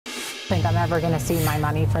think I'm ever going to see my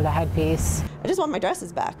money for the headpiece. I just want my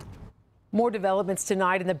dresses back. More developments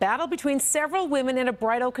tonight in the battle between several women in a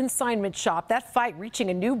bridal consignment shop. That fight reaching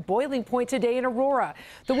a new boiling point today in Aurora.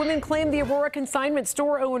 The women claim the Aurora consignment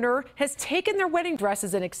store owner has taken their wedding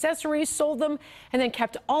dresses and accessories, sold them, and then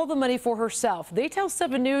kept all the money for herself. They tell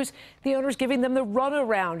 7 News the owner's giving them the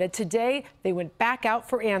runaround, and today they went back out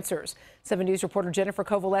for answers. 7 News reporter Jennifer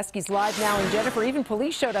Kowaleski's live now, and Jennifer, even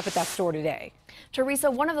police showed up at that store today.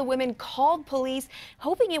 Teresa, one of the women called police,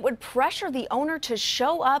 hoping it would pressure the owner to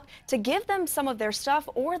show up to give them some of their stuff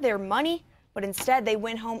or their money, but instead they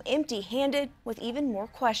went home empty-handed with even more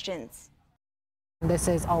questions. This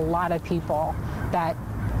is a lot of people that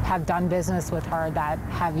have done business with her that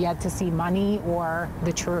have yet to see money or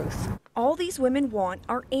the truth. All these women want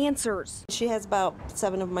are answers. She has about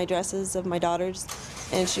 7 of my dresses of my daughters,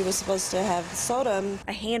 and she was supposed to have sold them.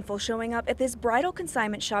 A handful showing up at this bridal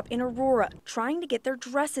consignment shop in Aurora, trying to get their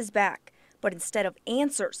dresses back. But instead of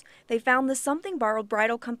answers, they found the Something Borrowed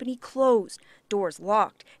bridal company closed, doors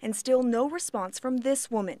locked, and still no response from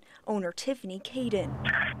this woman, owner Tiffany Caden.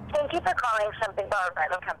 Thank you for calling Something Borrowed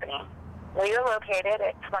Bridal Company. We are located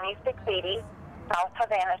at 2680 South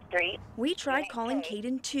Havana Street. We tried calling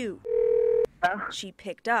Caden too. Hello? She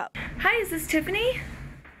picked up. Hi, is this Tiffany?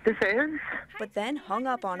 This is? But then hung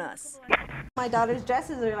up on us. My daughter's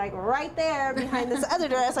dresses are like right there behind this other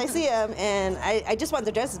dress. I see them, and I just want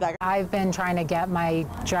the dresses back. I've been trying to get my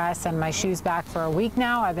dress and my shoes back for a week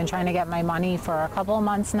now. I've been trying to get my money for a couple of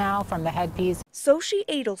months now from the headpiece. Soshi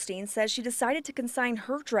Edelstein says she decided to consign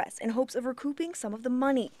her dress in hopes of recouping some of the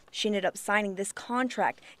money. She ended up signing this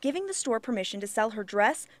contract, giving the store permission to sell her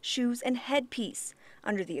dress, shoes, and headpiece.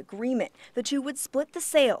 Under the agreement, the two would split the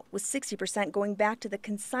sale, with 60% going back to the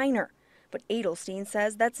consignor. But Edelstein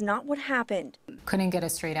says that's not what happened. Couldn't get a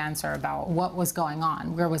straight answer about what was going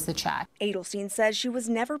on. Where was the check? Edelstein says she was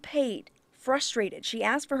never paid. Frustrated, she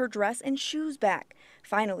asked for her dress and shoes back.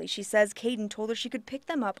 Finally, she says Caden told her she could pick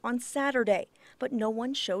them up on Saturday, but no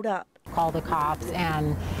one showed up. Call the cops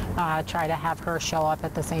and try to have her show up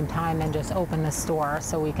at the same time and just open the store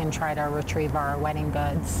so we can try to retrieve our wedding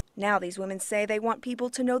goods. Now these women say they want people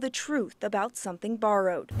to know the truth about Something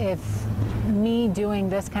Borrowed. If me doing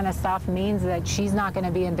this kind of stuff means that she's not going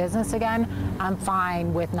to be in business again, I'm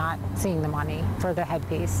fine with not seeing the money for the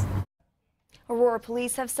headpiece. Aurora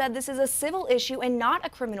police have said this is a civil issue and not a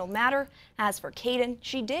criminal matter. As for Caden,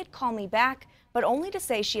 she did call me back, but only to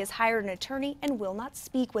say she has hired an attorney and will not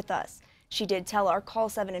speak with us. She did tell our Call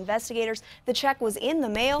 7 investigators the check was in the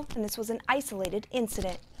mail and this was an isolated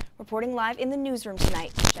incident. Reporting live in the newsroom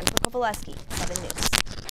tonight, Jennifer Kowaleski, 7 News.